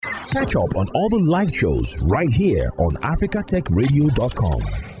Catch up on all the live shows right here on africatechradio.com.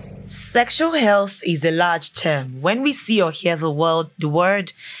 Sexual health is a large term. When we see or hear the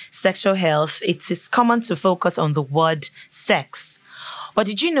word sexual health, it is common to focus on the word sex. But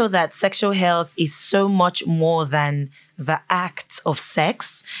did you know that sexual health is so much more than the act of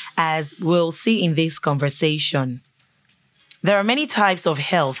sex, as we'll see in this conversation? There are many types of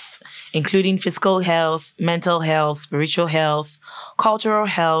health, including physical health, mental health, spiritual health, cultural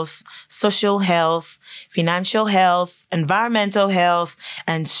health, social health, financial health, environmental health,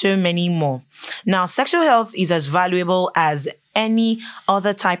 and so many more. Now, sexual health is as valuable as any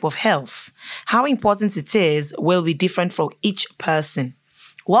other type of health. How important it is will be different for each person.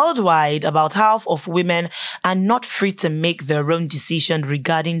 Worldwide, about half of women are not free to make their own decision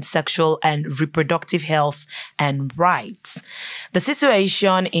regarding sexual and reproductive health and rights. The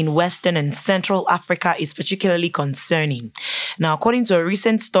situation in Western and Central Africa is particularly concerning. Now, according to a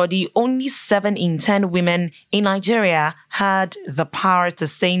recent study, only 7 in 10 women in Nigeria had the power to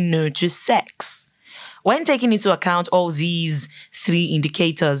say no to sex. When taking into account all these 3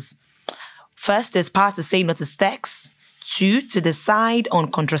 indicators, first, there's power to say no to sex. 2, to decide on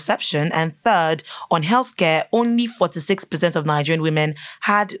contraception, and 3rd, on healthcare, only 46% of Nigerian women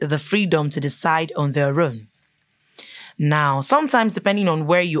had the freedom to decide on their own. Now, sometimes depending on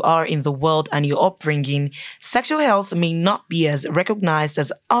where you are in the world and your upbringing, sexual health may not be as recognized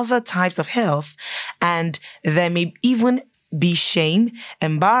as other types of health, and there may even be shame,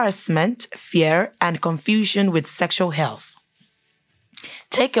 embarrassment, fear, and confusion with sexual health.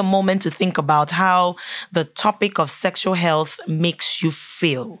 Take a moment to think about how the topic of sexual health makes you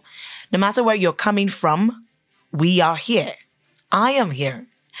feel. No matter where you're coming from, we are here. I am here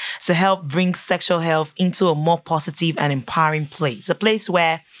to help bring sexual health into a more positive and empowering place. A place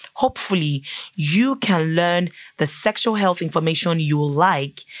where hopefully you can learn the sexual health information you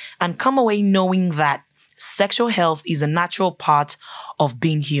like and come away knowing that sexual health is a natural part of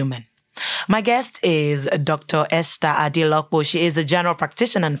being human. My guest is Dr. Esther Adelopo. She is a general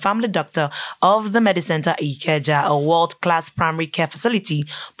practitioner and family doctor of the MediCenter Ikeja, a world-class primary care facility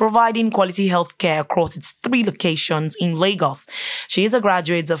providing quality health care across its 3 locations in Lagos. She is a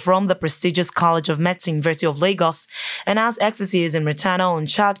graduate from the prestigious College of Medicine, University of Lagos, and has expertise in maternal and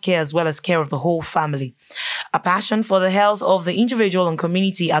child care as well as care of the whole family. A passion for the health of the individual and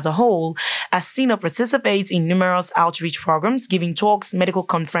community as a whole has seen her participate in numerous outreach programs, giving talks, medical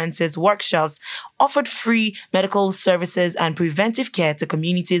conferences, workshops, offered free medical services and preventive care to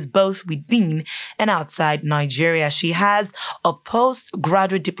communities both within and outside Nigeria. She has a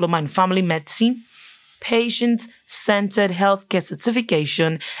postgraduate diploma in family medicine, patient-centered healthcare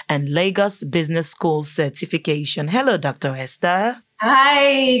certification, and Lagos Business School certification. Hello, Dr. Esther.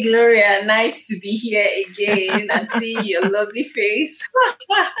 Hi, Gloria. Nice to be here again and see your lovely face.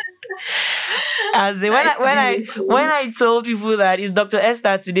 When I told people that it's Dr.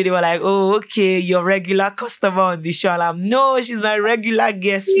 Esther today, they were like, "Oh, okay, your regular customer on the show." And I'm, no, she's my regular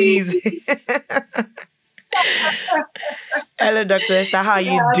guest, please. Hello, Dr. Esther. How are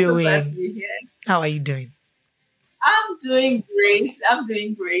you doing? So glad to be here. How are you doing? I'm doing great.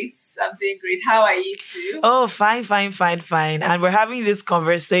 How are you too? Oh, fine. And we're having this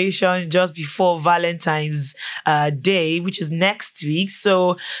conversation just before Valentine's Day, which is next week.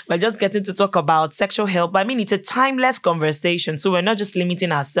 So we're just getting to talk about sexual health. But I mean, it's a timeless conversation. So we're not just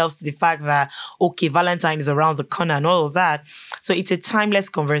limiting ourselves to the fact that, okay, Valentine is around the corner and all of that. So it's a timeless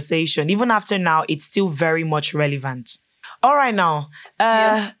conversation. Even after now, it's still very much relevant. All right, now.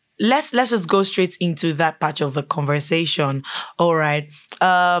 Let's just go straight into that part of the conversation. All right.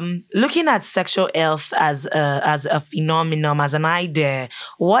 Looking at sexual health as a phenomenon, as an idea,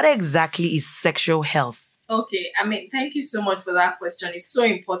 what exactly is sexual health? Okay, thank you so much for that question. It's so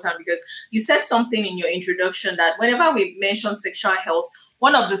important because you said something in your introduction that whenever we mention sexual health,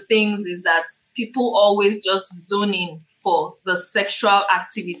 one of the things is that people always just zone in for the sexual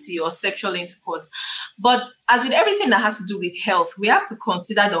activity or sexual intercourse. But as with everything that has to do with health, we have to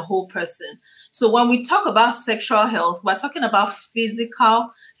consider the whole person. So when we talk about sexual health, we're talking about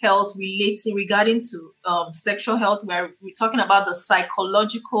physical health regarding to sexual health. We're talking about the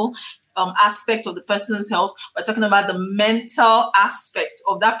psychological aspect of the person's health. We're talking about the mental aspect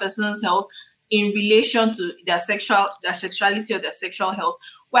of that person's health in relation to their sexuality or their sexual health.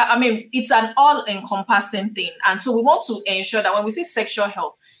 Well, it's an all-encompassing thing. And so we want to ensure that when we say sexual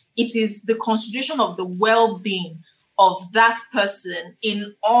health, it is the consideration of the well-being of that person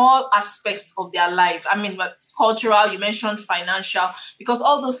in all aspects of their life. Cultural, you mentioned financial, because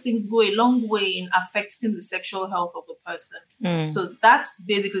all those things go a long way in affecting the sexual health of the person. So that's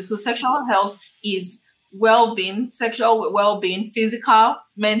basically, so sexual health is well-being, sexual well-being, physical,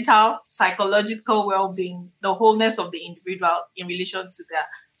 mental, psychological well-being, the wholeness of the individual in relation to their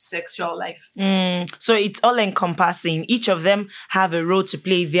sexual life. So it's all encompassing. Each of them have a role to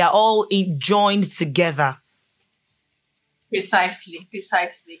play. They are all joined together. Precisely.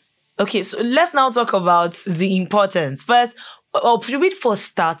 Okay, so let's now talk about the importance. First, should we first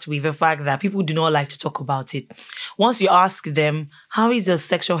start with the fact that people do not like to talk about it? Once you ask them, how is your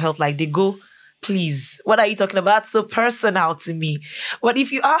sexual health like? They go, please, what are you talking about? So personal to me. But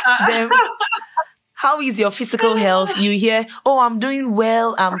if you ask them, how is your physical health? You hear, oh, I'm doing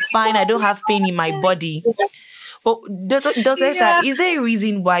well. I'm fine. I don't have pain in my body. But is there a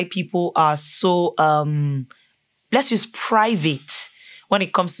reason why people are so, let's use private when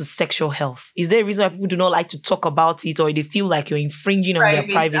it comes to sexual health? Is there a reason why people do not like to talk about it, or they feel like you're infringing on their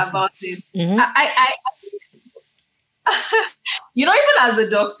privacy? About it. I even as a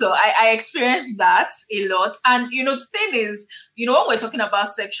doctor, I experienced that a lot. And, the thing is, when we're talking about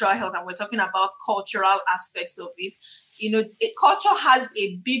sexual health and we're talking about cultural aspects of it, culture has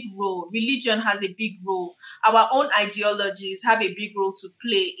a big role. Religion has a big role. Our own ideologies have a big role to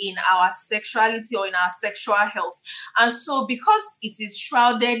play in our sexuality or in our sexual health. And so because it is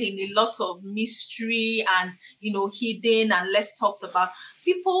shrouded in a lot of mystery and, hidden and less talked about,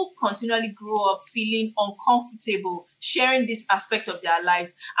 people continually grow up feeling uncomfortable sharing this aspect of their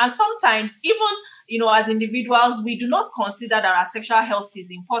lives. And sometimes even, as individuals, we do not consider that our sexual health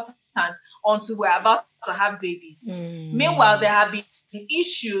is important until we're about to have babies. Meanwhile, there have been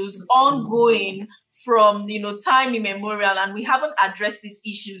issues ongoing from time immemorial, and we haven't addressed these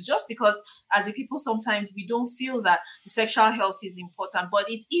issues just because as a people sometimes we don't feel that the sexual health is important, but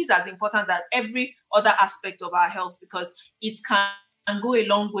it is as important as every other aspect of our health because it can go a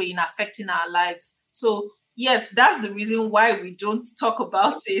long way in affecting our lives. So yes, that's the reason why we don't talk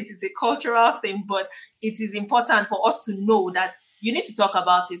about it. It's a cultural thing, but it is important for us to know that you need to talk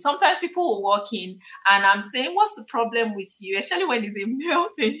about it. Sometimes people will walk in and I'm saying, what's the problem with you? Especially when it's a male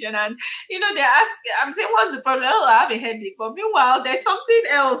patient and, they ask, I'm saying, what's the problem? Oh, I have a headache. But meanwhile, there's something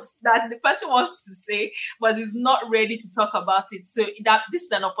else that the person wants to say, but is not ready to talk about it. So this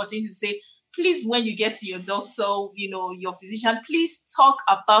is an opportunity to say, please, when you get to your doctor, your physician, please talk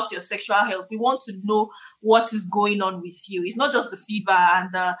about your sexual health. We want to know what is going on with you. It's not just the fever and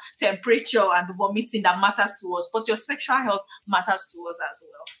the temperature and the vomiting that matters to us, but your sexual health matters to us as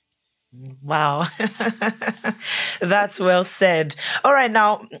well. Wow. That's well said. All right,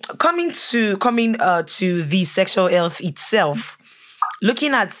 now coming to the sexual health itself.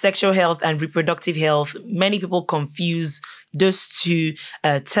 Looking at sexual health and reproductive health, many people confuse those two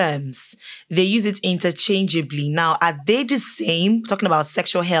terms. They use it interchangeably. Now, are they the same? Talking about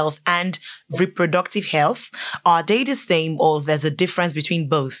sexual health and reproductive health, are they the same, or there's a difference between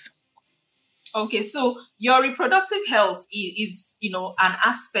both? Okay, so your reproductive health is an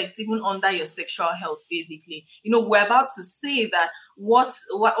aspect even under your sexual health, basically. We're about to say that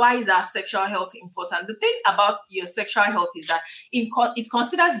why is our sexual health important? The thing about your sexual health is that it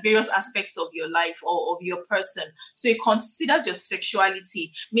considers various aspects of your life or of your person. So it considers your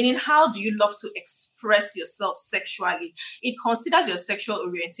sexuality, meaning how do you love to express yourself sexually? It considers your sexual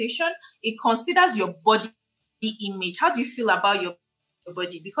orientation. It considers your body image. How do you feel about your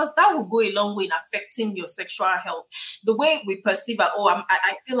body, because that will go a long way in affecting your sexual health. The way we perceive that,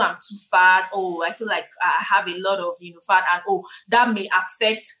 I feel I'm too fat, I feel like I have a lot of fat, and that may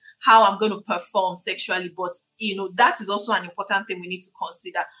affect how I'm going to perform sexually. But that is also an important thing we need to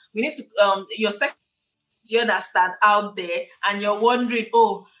consider. We need to your sex. Do you understand, out there, and you're wondering,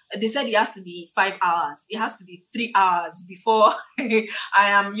 they said it has to be 5 hours, it has to be 3 hours before I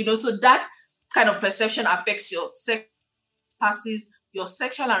am, so that kind of perception affects your sex, passes your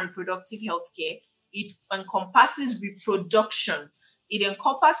sexual and reproductive health care. It encompasses reproduction. It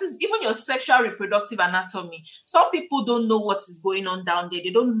encompasses even your sexual reproductive anatomy. Some people don't know what is going on down there.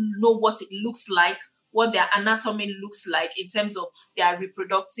 They don't know what it looks like, what their anatomy looks like in terms of their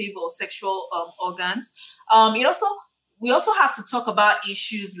reproductive or sexual organs. We also have to talk about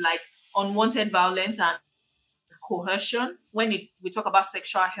issues like unwanted violence and coercion when we talk about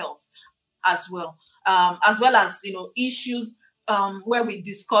sexual health as well as issues where we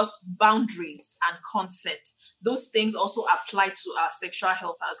discuss boundaries and consent. Those things also apply to our sexual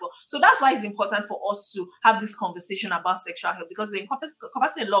health as well. So that's why it's important for us to have this conversation about sexual health, because it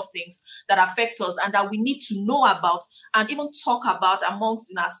encompasses a lot of things that affect us and that we need to know about and even talk about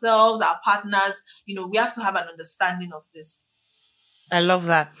amongst ourselves, our partners. We have to have an understanding of this. I love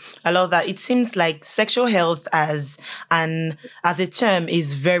that. It seems like sexual health as a term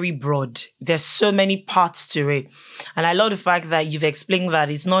is very broad. There's so many parts to it. And I love the fact that you've explained that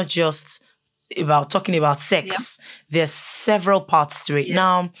it's not just about talking about sex, Yeah. there's several parts to it. Yes.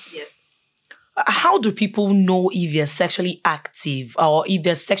 Now, Yes. how do people know if they're sexually active or if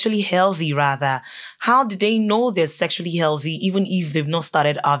they're sexually healthy, rather? How do they know they're sexually healthy even if they've not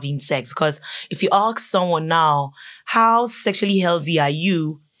started having sex? Because if you ask someone now, how sexually healthy are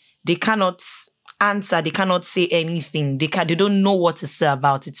you? They cannot answer. They cannot say anything. They don't know what to say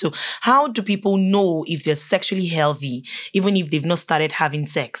about it. So how do people know if they're sexually healthy even if they've not started having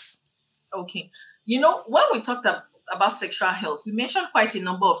sex? Okay. When we talked about sexual health, we mentioned quite a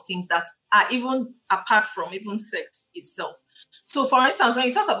number of things that are even apart from even sex itself. So, for instance, when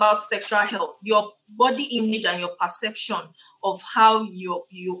you talk about sexual health, your body image and your perception of how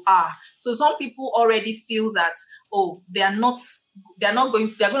you are. So, some people already feel that they're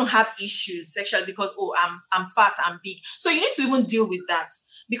going to have issues sexually because I'm fat, I'm big. So you need to even deal with that,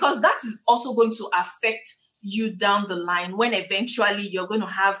 because that is also going to affect you down the line when eventually you're going to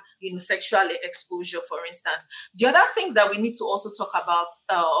have sexual exposure, for instance. The other things that we need to also talk about,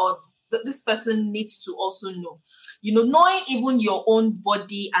 this person needs to also know, knowing even your own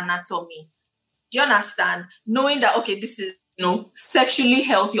body anatomy. Do you understand? Knowing that, okay, this is sexually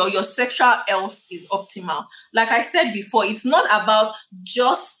healthy, or your sexual health is optimal. Like I said before, it's not about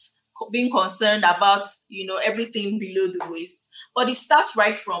just being concerned about everything below the waist, but it starts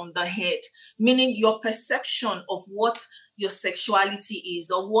right from the head, meaning your perception of what your sexuality is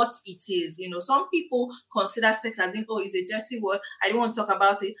or what it is. Some people consider sex as being, it's a dirty word, I don't want to talk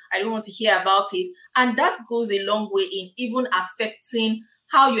about it, I don't want to hear about it. And that goes a long way in even affecting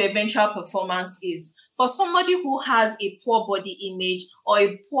how your eventual performance is. For somebody who has a poor body image or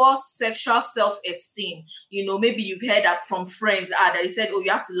a poor sexual self-esteem, maybe you've heard that from friends that they said,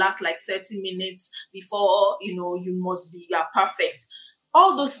 you have to last like 30 minutes before, you are perfect.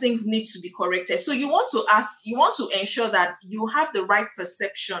 All those things need to be corrected. So you want to ensure that you have the right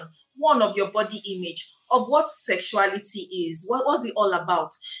perception, one, of your body image, of what sexuality is. What's it all about?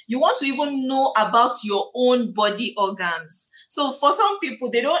 You want to even know about your own body organs. So for some people,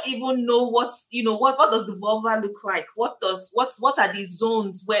 they don't even know what does the vulva look like? What are the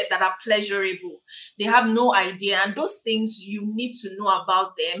zones that are pleasurable? They have no idea. And those things, you need to know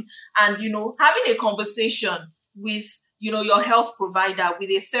about them. And, having a conversation with your health provider,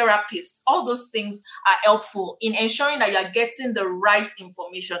 with a therapist, all those things are helpful in ensuring that you're getting the right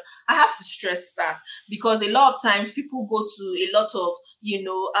information. I have to stress that, because a lot of times people go to a lot of,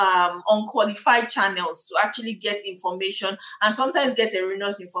 unqualified channels to actually get information, and sometimes get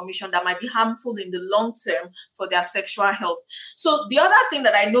erroneous information that might be harmful in the long term for their sexual health. So the other thing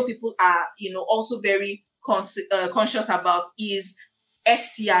that I know people are, also very conscious about is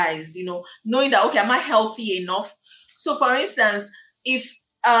STIs, knowing that, okay, am I healthy enough? So for instance, if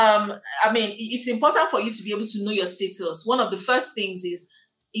it's important for you to be able to know your status. One of the first things is,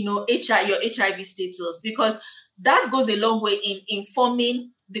 your HIV status, because that goes a long way in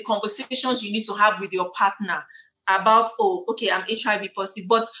informing the conversations you need to have with your partner about, I'm HIV positive.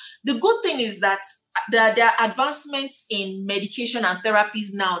 But the good thing is that there are advancements in medication and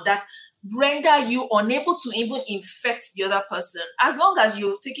therapies now that render you unable to even infect the other person, as long as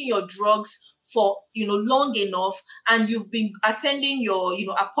you're taking your drugs for long enough, and you've been attending your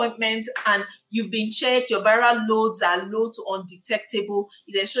appointments, and you've been checked, your viral loads are low to undetectable.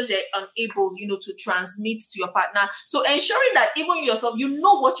 It ensures you're unable to transmit to your partner. So ensuring that even yourself,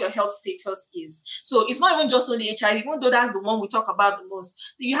 what your health status is. So it's not even just only HIV, even though that's the one we talk about the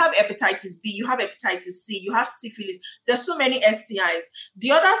most. You have hepatitis B, you have hepatitis C, you have syphilis. There's so many STIs.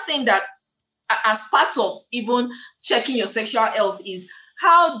 The other thing that, as part of even checking your sexual health, is,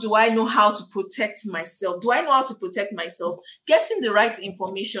 how do I know how to protect myself? Do I know how to protect myself? Getting the right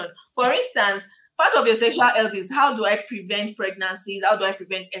information. For instance, part of your sexual health is, how do I prevent pregnancies? How do I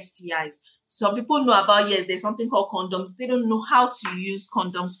prevent STIs? Some people know about, yes, there's something called condoms. They don't know how to use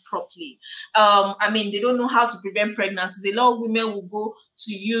condoms properly. They don't know how to prevent pregnancies. A lot of women will go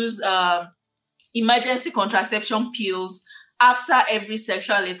to use emergency contraception pills after every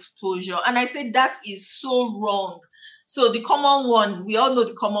sexual exposure. And I say that is so wrong. So the common one, we all know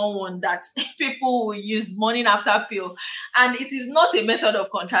the common one that people will use, morning after pill. And it is not a method of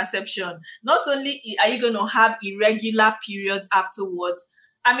contraception. Not only are you going to have irregular periods afterwards,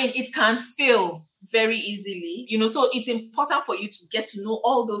 it can fail very easily. So it's important for you to get to know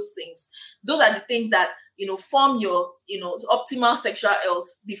all those things. Those are the things that, form your, optimal sexual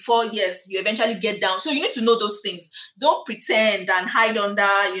health before, yes, you eventually get down. So you need to know those things. Don't pretend and hide under,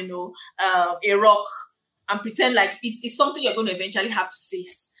 a rock, and pretend like it's something you're going to eventually have to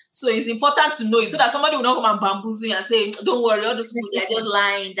face. So it's important to know it so that somebody will not come and bamboozle you and say, don't worry, all those people, they're just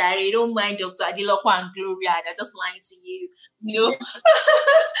lying, Jerry. Don't mind Dr. Adelopo and Gloria. They're just lying to you. You know,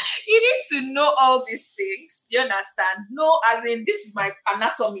 you need to know all these things. Do you understand? Know, as in, this is my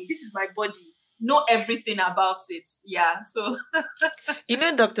anatomy. This is my body. Know everything about it. Yeah. So,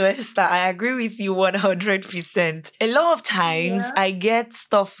 Dr. Esther, I agree with you 100%. A lot of times I get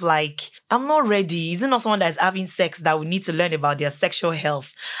stuff like, I'm not ready. Is it not someone that's having sex that we need to learn about their sexual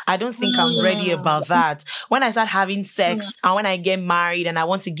health? I don't think I'm ready about that. When I start having sex and when I get married and I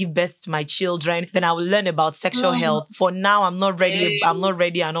want to give birth to my children, then I will learn about sexual health. For now, I'm not ready. I'm not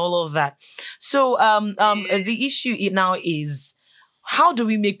ready and all of that. So, the issue now is, how do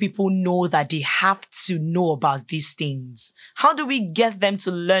we make people know that they have to know about these things? How do we get them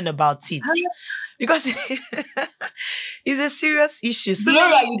to learn about it? Because it's a serious issue. So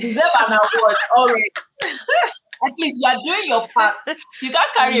Gloria, you deserve an award already. At least you are doing your part. You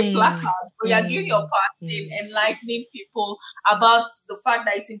can't carry a placard, but you are doing your part in enlightening people about the fact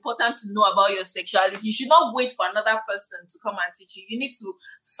that it's important to know about your sexuality. You should not wait for another person to come and teach you. You need to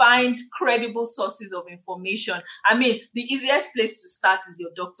find credible sources of information. I mean, the easiest place to start is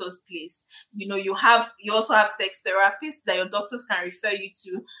your doctor's place. You also have sex therapists that your doctors can refer you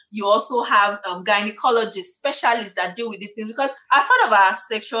to. You also have gynecologists, specialists that deal with these things, because as part of our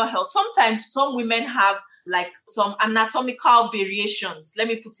sexual health, sometimes some women have like some anatomical variations, let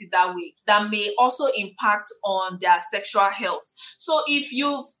me put it that way, that may also impact on their sexual health. So if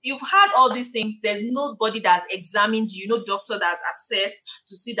you've had all these things, there's nobody that's examined you, no doctor that's assessed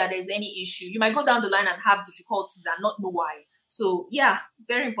to see that there's any issue. You might go down the line and have difficulties and not know why. So yeah,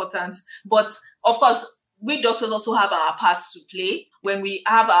 very important. But of course, we doctors also have our parts to play. When we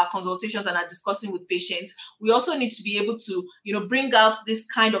have our consultations and are discussing with patients, we also need to be able to, bring out this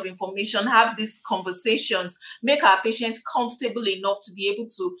kind of information, have these conversations, make our patients comfortable enough to be able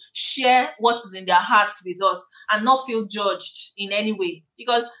to share what is in their hearts with us and not feel judged in any way.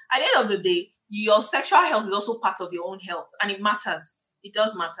 Because at the end of the day, your sexual health is also part of your own health, and it matters. It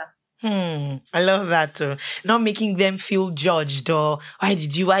does matter. I love that too. Not making them feel judged or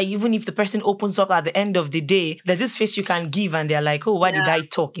why, even if the person opens up at the end of the day, there's this face you can give and they're like, oh, why did I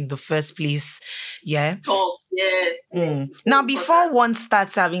talk in the first place? Yeah. Talk, yes. Now, before one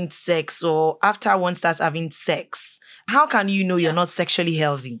starts having sex or after one starts having sex, how can you know you're not sexually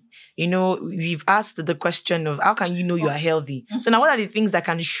healthy? We've asked the question of how can you know you are healthy? So now what are the things that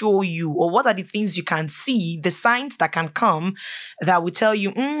can show you, or what are the things you can see, the signs that can come that will tell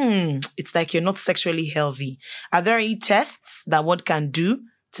you, it's like you're not sexually healthy? Are there any tests that one can do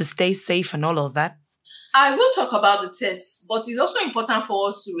to stay safe and all of that? I will talk about the tests, but it's also important for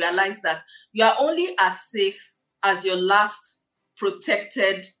us to realize that you are only as safe as your last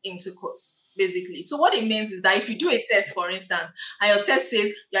protected intercourse, basically. So what it means is that if you do a test, for instance, and your test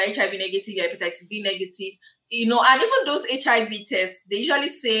says you're HIV negative, you're hepatitis B negative, and even those HIV tests, they usually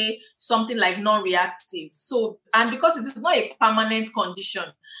say something like non-reactive. So, and because it is not a permanent condition,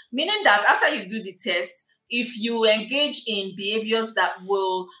 meaning that after you do the test, if you engage in behaviors that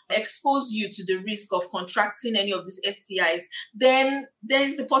will expose you to the risk of contracting any of these STIs, then there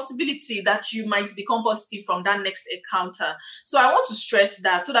is the possibility that you might become positive from that next encounter. So I want to stress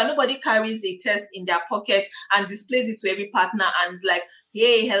that so that nobody carries a test in their pocket and displays it to every partner and is like,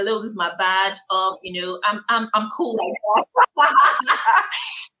 hey, hello, this is my badge. I'm cool like that.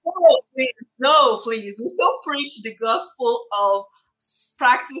 No, please. We still preach the gospel of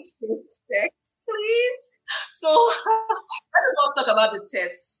practice sex, please. So let's talk about the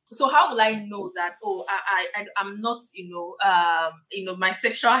tests. So how will I know that, I'm not, my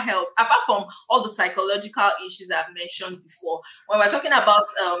sexual health, apart from all the psychological issues I've mentioned before, when we're talking about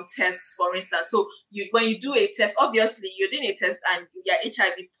tests, for instance, so when you do a test, obviously you're doing a test and you're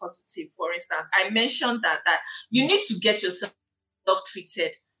HIV positive, for instance, I mentioned that you need to get yourself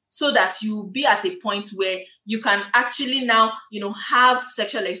treated so that you be at a point where you can actually now, have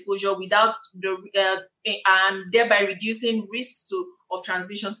sexual exposure without and thereby reducing risks of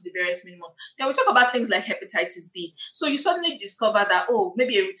transmission to the various minimum. Then we talk about things like hepatitis B. So you suddenly discover that,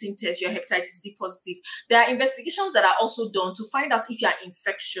 maybe a routine test, you're hepatitis B positive. There are investigations that are also done to find out if you are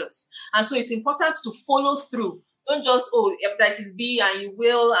infectious. And so it's important to follow through. Don't just, hepatitis B and you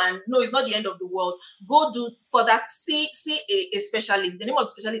will, and no, it's not the end of the world. Go do for that, see a specialist. The name of the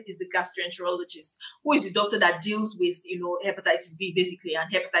specialist is the gastroenterologist, who is the doctor that deals with, hepatitis B basically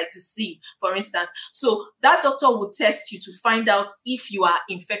and hepatitis C, for instance. So that doctor will test you to find out if you are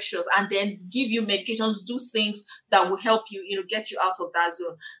infectious and then give you medications, do things that will help you, get you out of that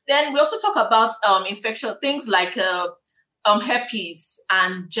zone. Then we also talk about infection, things like herpes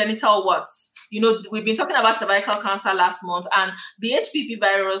and genital warts. we've been talking about cervical cancer last month, and the HPV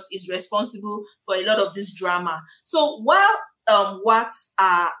virus is responsible for a lot of this drama. So while warts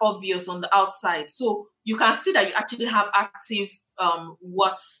are obvious on the outside, so you can see that you actually have active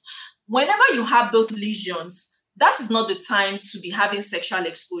warts. Whenever you have those lesions, that is not the time to be having sexual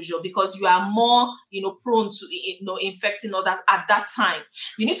exposure, because you are more, prone to, infecting others at that time.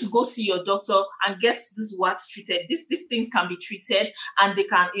 You need to go see your doctor and get these warts treated. These things can be treated, and they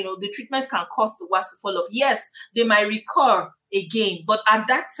can, the treatments can cause the warts to fall off. Yes, they might recur again, but at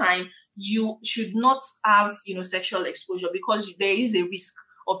that time, you should not have, sexual exposure, because there is a risk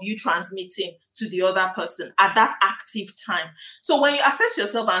of you transmitting to the other person at that active time. So when you assess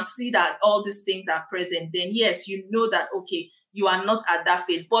yourself and see that all these things are present, then yes, you know that, okay, you are not at that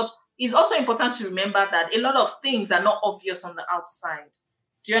phase. But it's also important to remember that a lot of things are not obvious on the outside.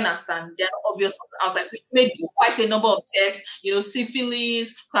 Do you understand? They're not obvious on the outside. So you may do quite a number of tests,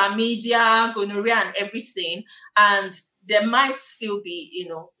 syphilis, chlamydia, gonorrhea, and everything. And there might still be,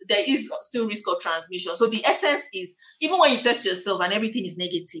 there is still risk of transmission. So the essence is, even when you test yourself and everything is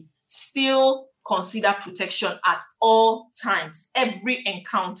negative, still consider protection at all times, every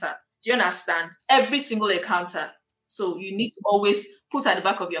encounter. Do you understand? Every single encounter. So you need to always put at the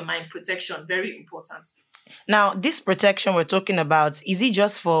back of your mind, protection, very important. Now, this protection we're talking about, is it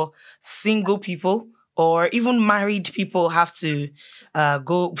just for single people, or even married people have to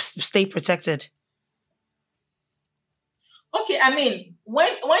stay protected? Okay, I mean, when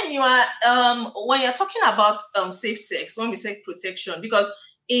you're talking about safe sex, when we say protection, because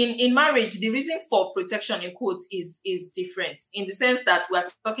in marriage, the reason for protection in quotes is different, in the sense that we're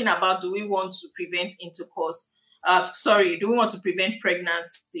talking about, do we want to prevent intercourse? Do we want to prevent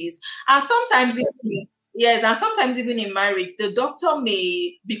pregnancies? And sometimes even in marriage, the doctor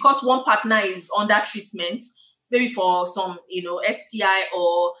may, because one partner is under treatment, maybe for some, STI,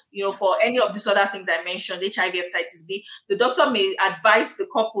 or, for any of these other things I mentioned, HIV, hepatitis B, the doctor may advise the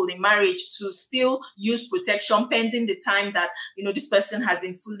couple in marriage to still use protection pending the time that, this person has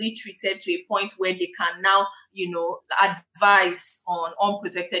been fully treated to a point where they can now, advise on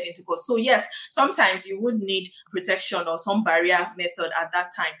unprotected intercourse. So yes, sometimes you would need protection or some barrier method at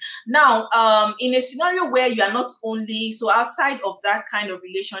that time. Now, in a scenario where you are not only, so outside of that kind of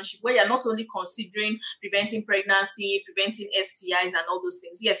relationship, where you're not only considering preventing pregnancy, preventing STIs and all those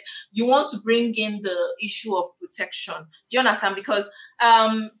things, yes, you want to bring in the issue of protection. Do you understand? Because,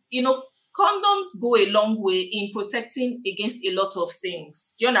 condoms go a long way in protecting against a lot of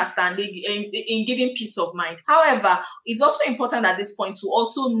things. Do you understand? In giving peace of mind. However, it's also important at this point to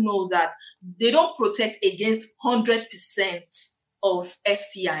also know that they don't protect against 100% of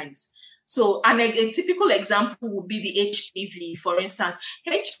STIs. So a typical example would be the HPV, for instance.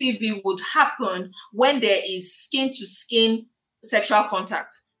 HPV would happen when there is skin-to-skin sexual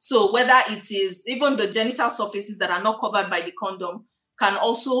contact. So whether it is even the genital surfaces that are not covered by the condom can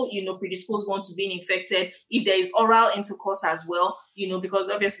also, predispose one to being infected. If there is oral intercourse as well, because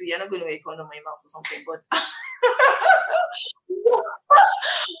obviously you're not going to wear a condom in your mouth or something, but...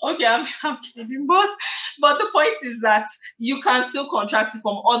 Okay, I'm kidding. But the point is that you can still contract it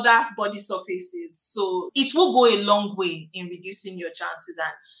from other body surfaces. So it will go a long way in reducing your chances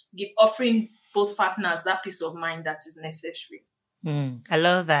and offering both partners that peace of mind that is necessary. I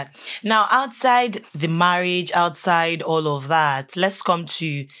love that. Now, outside the marriage, outside all of that, let's come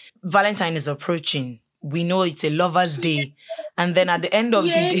to Valentine is approaching. We know it's a lover's day. And then at the end of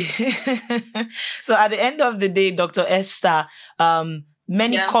the day, so at the end of the day, Dr. Esther,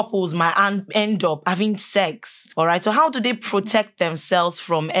 many couples might end up having sex. All right. So how do they protect themselves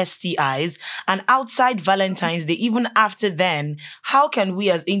from STIs? And outside Valentine's Day, even after then, how can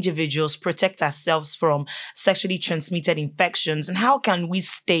we as individuals protect ourselves from sexually transmitted infections? And how can we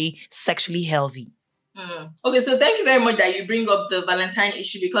stay sexually healthy? Okay, so thank you very much that you bring up the Valentine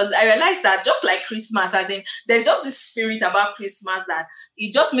issue, because I realized that just like Christmas, as in there's just this spirit about Christmas that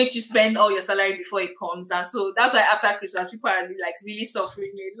it just makes you spend all your salary before it comes. And so that's why after Christmas, people are really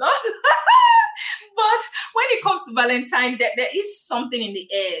suffering a lot. But when it comes to Valentine, there is something in the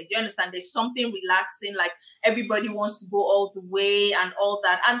air. Do you understand? There's something relaxing, like everybody wants to go all the way and all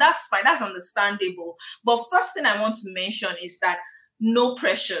that. And that's fine. That's understandable. But first thing I want to mention is that no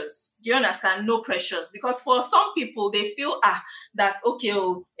pressures. Do you understand? No pressures. Because for some people, they feel that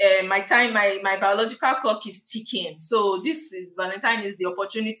my biological clock is ticking. So Valentine is the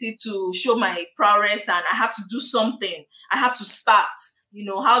opportunity to show my prowess, and I have to do something. I have to start.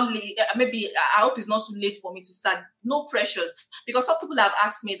 How late? Maybe I hope it's not too late for me to start. No pressures. Because some people have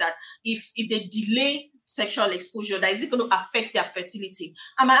asked me that if they delay sexual exposure, that is it going to affect their fertility?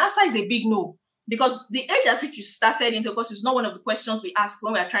 And my answer is a big no. Because the age at which you started intercourse is not one of the questions we ask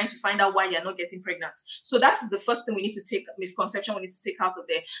when we are trying to find out why you're not getting pregnant. So that's the first thing we need to take, misconception we need to take out of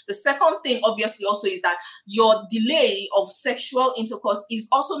there. The second thing, obviously, also is that your delay of sexual intercourse is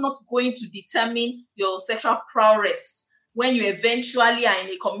also not going to determine your sexual prowess when you eventually are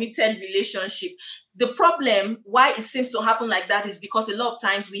in a committed relationship. The problem, why it seems to happen like that, is because a lot of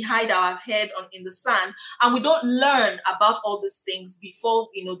times we hide our head in the sand and we don't learn about all these things before,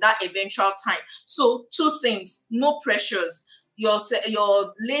 that eventual time. So 2 things, no pressures. Your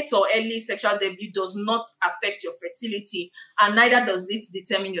late or early sexual debut does not affect your fertility, and neither does it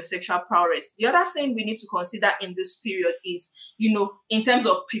determine your sexual prowess. The other thing we need to consider in this period is, in terms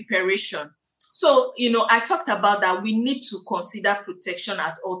of preparation. So, I talked about that we need to consider protection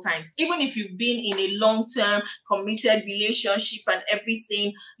at all times. Even if you've been in a long-term committed relationship and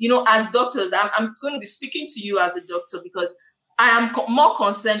everything, as doctors, I'm going to be speaking to you as a doctor because I am more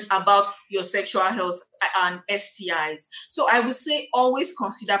concerned about your sexual health and STIs. So I would say always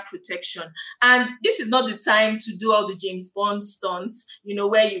consider protection. And this is not the time to do all the James Bond stunts,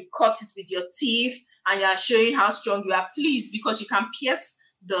 where you cut it with your teeth and you're showing how strong you are. Please, because you can pierce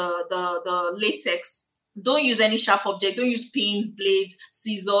the latex. Don't use any sharp object. Don't use pins, blades,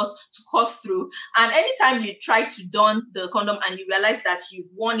 scissors to cut through. And anytime you try to don the condom and you realize that you've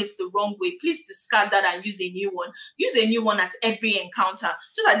worn it the wrong way, please discard that and use a new one. Use a new one at every encounter.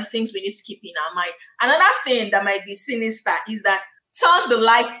 Those are the things we need to keep in our mind. Another thing that might be sinister is that turn the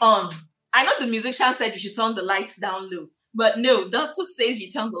lights on. I know the musician said you should turn the lights down low, but no, doctor says you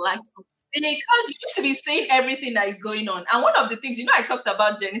turn the lights on. Because you need to be seeing everything that is going on. And one of the things, I talked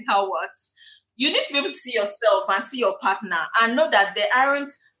about genital warts. You need to be able to see yourself and see your partner and know that there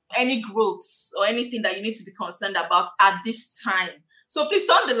aren't any growths or anything that you need to be concerned about at this time. So please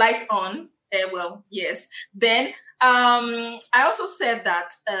turn the light on. Yes. Then I also said that,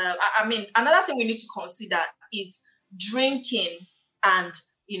 another thing we need to consider is drinking and,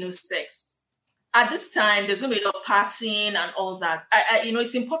 sex. At this time, there's going to be a lot of partying and all that.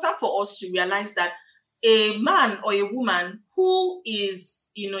 It's important for us to realize that a man or a woman who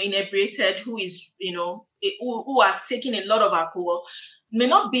is, inebriated, who is, who has taken a lot of alcohol, may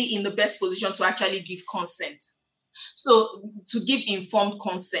not be in the best position to actually give consent. So to give informed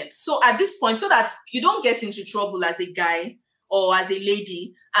consent. So at this point, so that you don't get into trouble as a guy or as a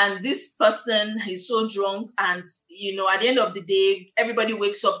lady, and this person is so drunk, and at the end of the day, everybody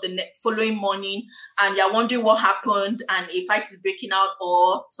wakes up the following morning and you're wondering what happened, and a fight is breaking out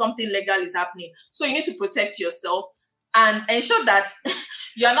or something legal is happening. So you need to protect yourself and ensure that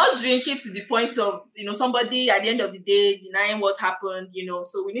you're not drinking to the point of somebody at the end of the day denying what happened.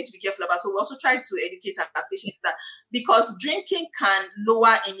 So we need to be careful about. So we also try to educate our patients that, because drinking can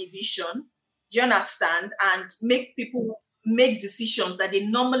lower inhibition, do you understand, and make people make decisions that they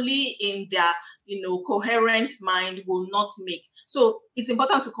normally in their coherent mind will not make. So it's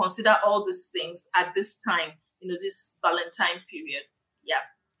important to consider all these things at this time, this Valentine period. Yeah.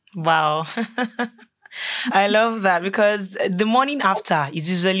 Wow. I love that, because the morning after is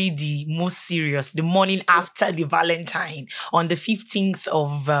usually the most serious. The morning after the Valentine on the 15th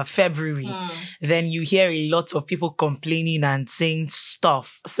of February, then you hear a lot of people complaining and saying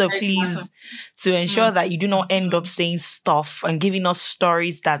stuff. So please, to ensure that you do not end up saying stuff and giving us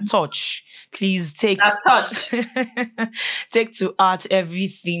stories that touch, please take to heart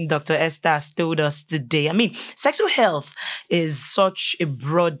everything Dr. Esther has told us today. Sexual health is such a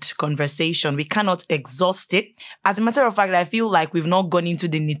broad conversation. We cannot exhaust it. As a matter of fact, I feel like we've not gone into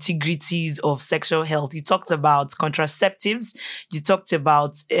the nitty-gritties of sexual health. You talked about contraceptives. You talked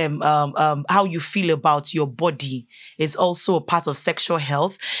about how you feel about your body is also a part of sexual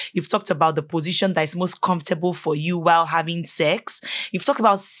health. You've talked about the position that is most comfortable for you while having sex. You've talked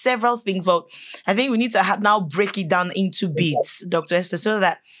about several things, but I think we need to now break it down into bits, Dr. Esther, so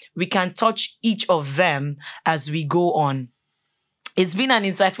that we can touch each of them as we go on. It's been an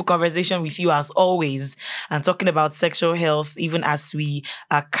insightful conversation with you as always, and talking about sexual health even as we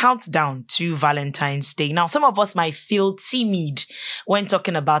count down to Valentine's Day. Now, some of us might feel timid when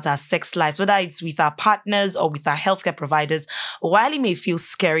talking about our sex lives, whether it's with our partners or with our healthcare providers. While it may feel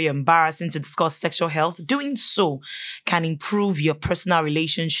scary or embarrassing to discuss sexual health, doing so can improve your personal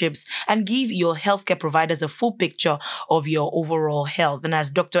relationships and give your healthcare providers a full picture of your overall health. And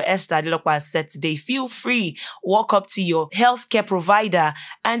as Dr. Esther Adelopo has said today, feel free, walk up to your healthcare provider provider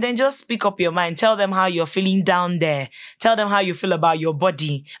and then just speak up your mind. Tell them how you're feeling down there. Tell them how you feel about your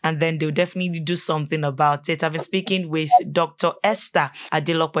body, and then they'll definitely do something about it. I've been speaking with Dr. Esther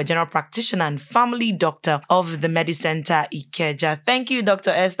Adelopo, general practitioner and family doctor of the Medicenter Ikeja. Thank you,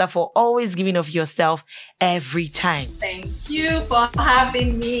 Dr. Esther, for always giving of yourself every time. Thank you for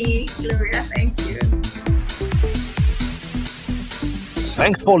having me, Gloria. Thank you.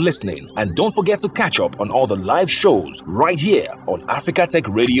 Thanks for listening, and don't forget to catch up on all the live shows right here on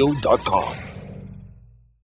africatechradio.com.